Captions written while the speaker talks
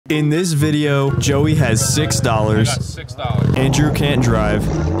In this video, Joey has $6. I got $6. Andrew can't drive.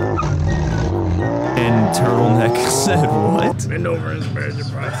 And Turtleneck said what? Bend over and spread your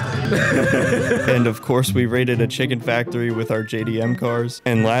prostate. And of course, we raided a chicken factory with our JDM cars.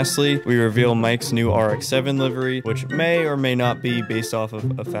 And lastly, we reveal Mike's new RX-7 livery, which may or may not be based off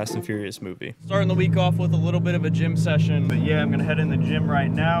of a Fast and Furious movie. Starting the week off with a little bit of a gym session. But yeah, I'm gonna head in the gym right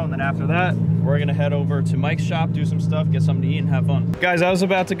now. And then after that, we're gonna head over to Mike's shop, do some stuff, get something to eat, and have fun. Guys, I was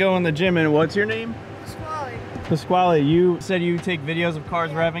about to go in the gym, and what's your name? Pasquale. Pasquale, you said you take videos of cars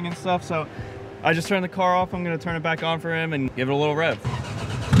revving and stuff, so I just turned the car off. I'm gonna turn it back on for him and give it a little rev. All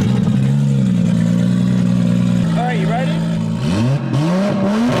right, you ready?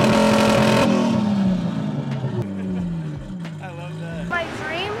 I love that. My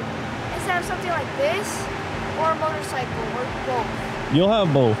dream is to have something like this or a motorcycle or both. You'll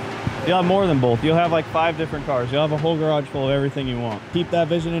have both. You'll have more than both. You'll have like 5 different cars. You'll have a whole garage full of everything you want. Keep that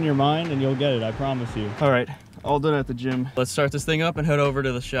vision in your mind and you'll get it, I promise you. All right, all done at the gym. Let's start this thing up and head over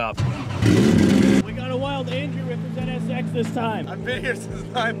to the shop. We got a wild Andrew with his NSX this time. I've been here since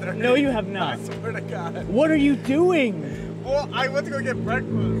 9:30. No, you have not. I swear to God. What are you doing? Well, I went to go get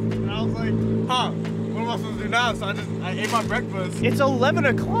breakfast, and I was like, huh, what am I supposed to do now? So I ate my breakfast. It's 11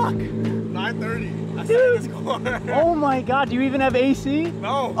 o'clock. 9:30. I sat in this car. Oh my God, do you even have AC?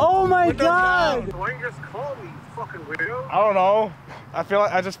 No. Oh my Windows God. down. Why you just call me, fucking weirdo? I don't know. I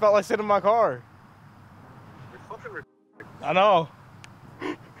just felt like sitting in my car. You're fucking I know.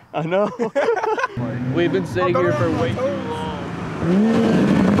 I know. We've been sitting here for way too long.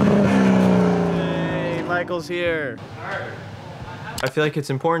 Hey, Michael's here. I feel like it's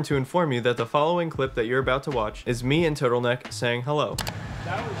important to inform you that the following clip that you're about to watch is me and Turtleneck saying hello.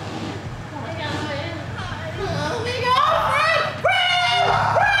 That was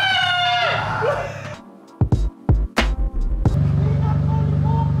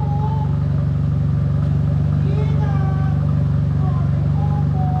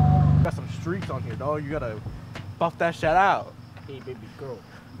streaks on here, dog. You gotta buff that shit out. Hey, baby girl.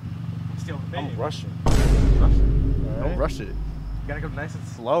 Still I'm rushing. Don't rush it. You gotta go nice and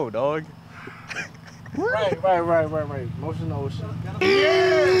slow, dog. Right. Motion to ocean.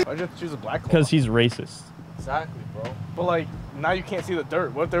 Yeah! Why'd you have to choose a black claw? Because he's racist. Exactly, bro. But like, now you can't see the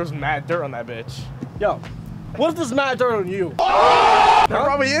dirt. What if there was mad dirt on that bitch? Yo, what's this mad dirt on you? There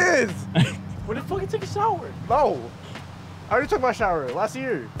probably is. What if fucking take a shower? No. I already took my shower last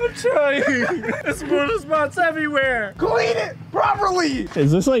year. I'm trying. There's water spots everywhere. Clean it properly.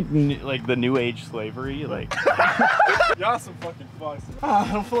 Is this like the new age slavery? Like y'all some fucking fucks.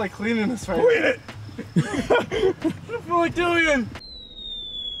 I don't feel like cleaning this right now. Clean it. I don't feel like doing it.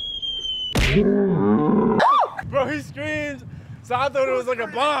 Bro, he screamed. So I thought it was like a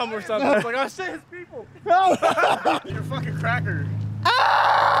bomb or something. I was like, oh shit, it's people. You're a fucking cracker.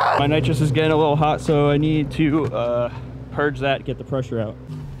 My nitrous is getting a little hot, so I need to purge that, get the pressure out.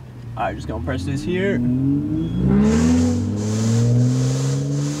 Alright, just gonna press this here. What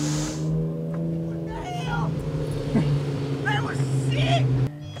the hell? That was sick!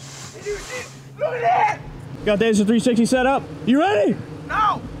 Did you see? Look at that! Got the Laser 360 set up. You ready? No!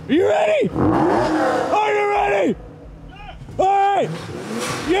 Are you ready? Are you ready? Yeah. Alright!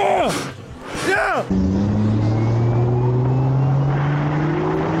 Yeah! Yeah!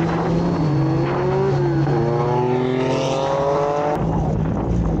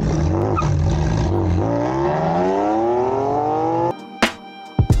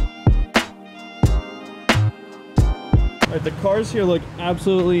 The cars here look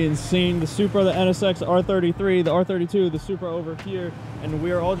absolutely insane. The Supra, the NSX, the R33, the R32, the Supra over here, and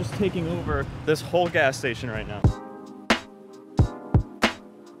we are all just taking over this whole gas station right now.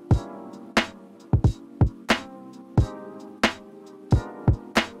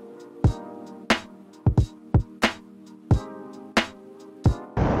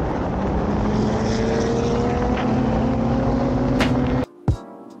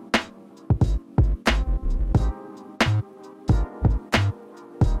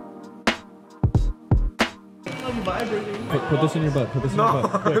 Put this in your butt. Put this in your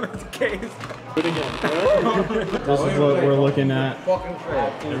butt. Quick. That's the case. Put it again. This is what we're looking at.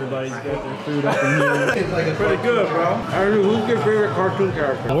 Everybody's got their food up in here. It's pretty good, bro. Andrew, who's your favorite cartoon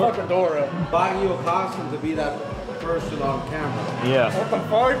character? Fucking Dora. Buying you a costume to be that person on camera. Yeah. What the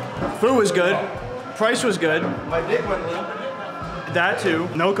fuck? Food was good. Price was good. My dick went limp. That too.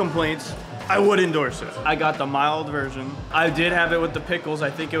 No complaints. I would endorse it. I got the mild version. I did have it with the pickles. I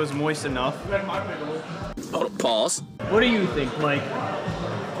think it was moist enough. You had my pickle. Oh, pause. What do you think, Mike? Yo,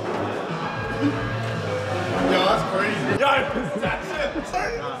 that's crazy. Yo, that's it.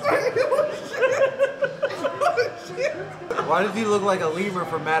 Why does he look like a lemur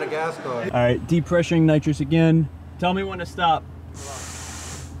from Madagascar? All right, depressuring nitrous again. Tell me when to stop.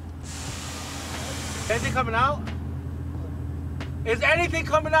 Anything coming out? Is anything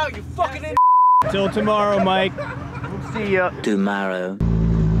coming out, you fucking idiot? Till tomorrow, Mike. See ya. Tomorrow.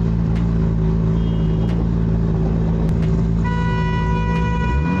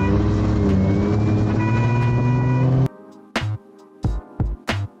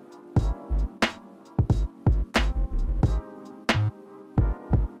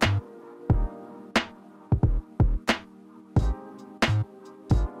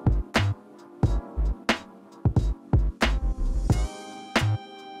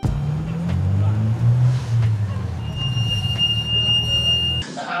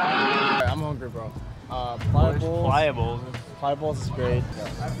 I'm hungry, bro. Pliables. Pliables. Pliables is great.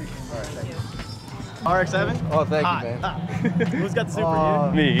 RX-7? Oh, thank you, man. Who's got the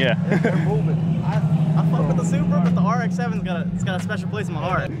Super? Me, yeah. They're moving. I fuck with the Super, but the RX-7's got a special place in my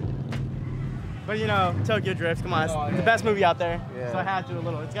heart. But you know, Tokyo Drift, come on, it's the best movie out there. Yeah. So I had to a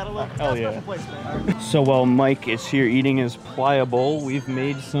little. It's got a special place, man. So while Mike is here eating his Pliable, we've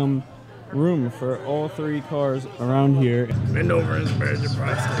made some room for all three cars around here. Bend over and spread your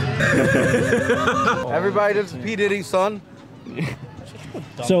prostate. Everybody, this is P. Diddy's son.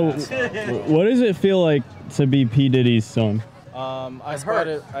 So, what does it feel like to be P. Diddy's son? I aspire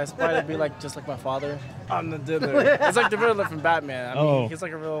to be like just like my father. I'm the Diddler. It's like the Riddler from Batman. I mean, he's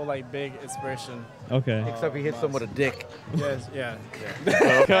like a real like big inspiration. Okay. Except he hits them with a dick. Yes, yeah.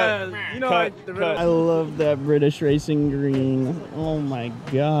 Cut. You know, the Riddler. I love that British racing green. Oh my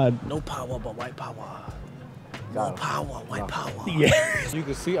god. No power, but white power. No power, white power. Yeah. You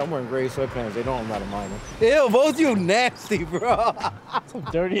can see I'm wearing gray sweatpants. They know I'm not a minor. Ew, both you nasty, bro.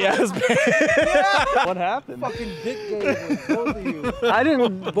 Dirty ass pants. What happened? Fucking dick game with both of you. I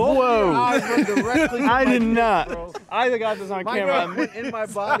didn't. Both Whoa. your eyes went directly to I my did dick, not. bro. I got this on My camera. girl went in my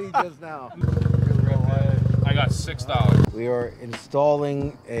body just now. I got $6. We are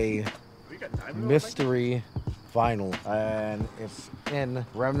installing a mystery vinyl, and it's in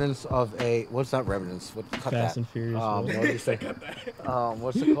remnants of a, what's not remnants? What, cut Fast that. and Furious. What do you say?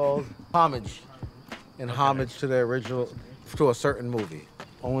 What's it called? Homage. In homage to the original, to a certain movie.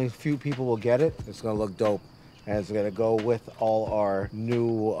 Only a few people will get it. It's gonna look dope, and it's gonna go with all our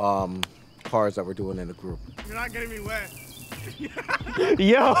new cars that we're doing in the group. You're not getting me wet.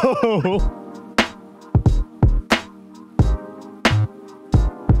 Yo.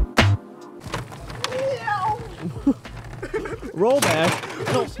 Roll back.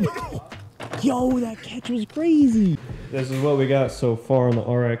 No. Yo, that catch was crazy. This is what we got so far on the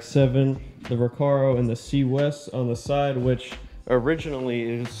RX-7, the Recaro, and the C West on the side, which originally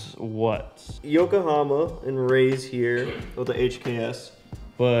is what? Yokohama and Ray's here with the HKS,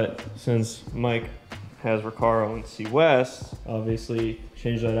 but since Mike has Recaro and C West, obviously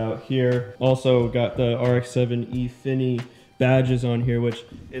changed that out here. Also got the RX-7 E-Fini badges on here, which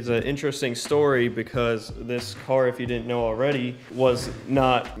is an interesting story because this car, if you didn't know already, was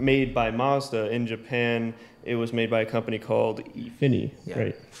not made by Mazda in Japan. It was made by a company called E-Fini,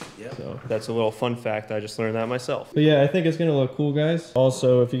 right? Yeah. So that's a little fun fact. I just learned that myself. But yeah, I think it's gonna look cool, guys.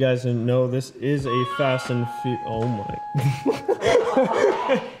 Also, if you guys didn't know, this is a Fast and Oh my.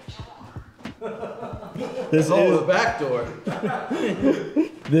 This is the back door.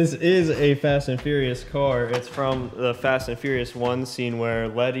 This is a Fast and Furious car. It's from the Fast and Furious 1 scene where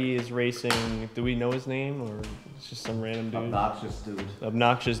Letty is racing. Do we know his name, or it's just some random dude?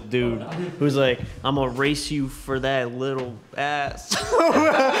 Obnoxious dude who's like, I'm gonna race you for that little ass. for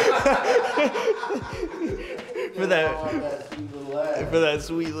that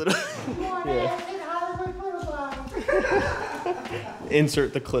sweet little yeah.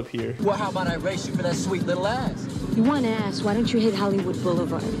 Insert the clip here. Well, how about I race you for that sweet little ass? You want ass, why don't you hit Hollywood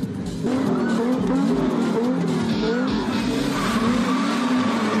Boulevard?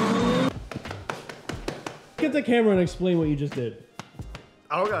 Get the camera and explain what you just did.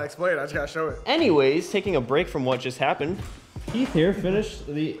 I don't gotta explain it, I just gotta show it. Anyways, taking a break from what just happened, Keith here finished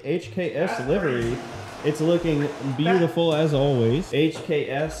the HKS livery. It's looking beautiful as always.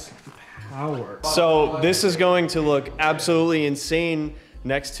 HKS power. So this is going to look absolutely insane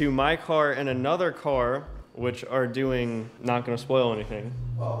next to my car and another car, which are doing, not gonna spoil anything,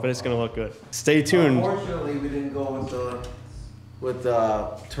 but it's gonna look good. Stay tuned. Unfortunately, we didn't go with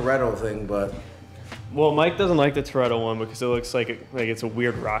the Toretto thing, but Well, Mike doesn't like the Toretto one because it looks like it's a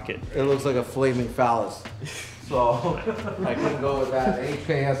weird rocket. it looks like a flaming phallus. So I couldn't go with that. The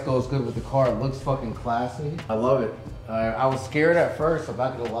HKS goes good with the car. It looks fucking classy. I love it. I was scared at first, I'm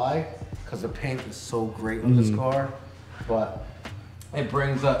not gonna lie, because the paint is so great on this car, but it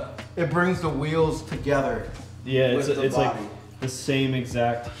brings the wheels together Yeah, it's with the like body. the same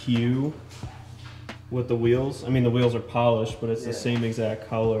exact hue with the wheels. I mean, the wheels are polished, but it's the same exact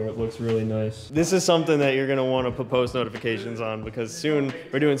color. It looks really nice. This is something that you're gonna want to put post notifications on because soon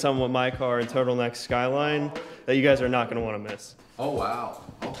we're doing something with my car and Turtleneck Skyline that you guys are not gonna want to miss. Oh wow.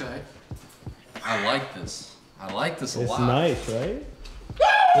 Okay. I like this. I like this a lot. It's nice, right?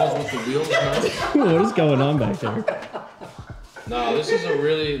 Goes with the wheels, nice. What is going on back there? No, this is a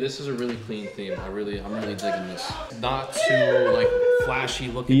really clean theme. I'm really digging this. Not too like flashy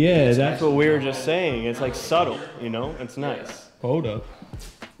looking. Yeah, It's that's nice. what we were just saying. It's like subtle, you know? It's nice. Hold up.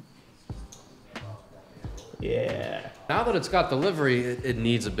 Yeah. Now that it's got the livery, it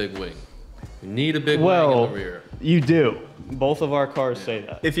needs a big wing. You need a big wing in the rear. You do. Both of our cars say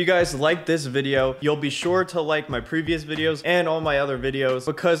that. If you guys like this video, you'll be sure to like my previous videos and all my other videos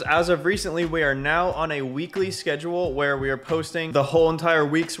because as of recently, we are now on a weekly schedule where we are posting the whole entire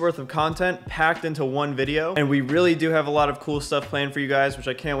week's worth of content packed into one video. And we really do have a lot of cool stuff planned for you guys, which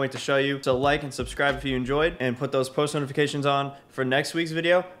I can't wait to show you. So like and subscribe if you enjoyed and put those post notifications on for next week's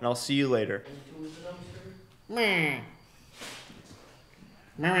video. And I'll see you later. Meh.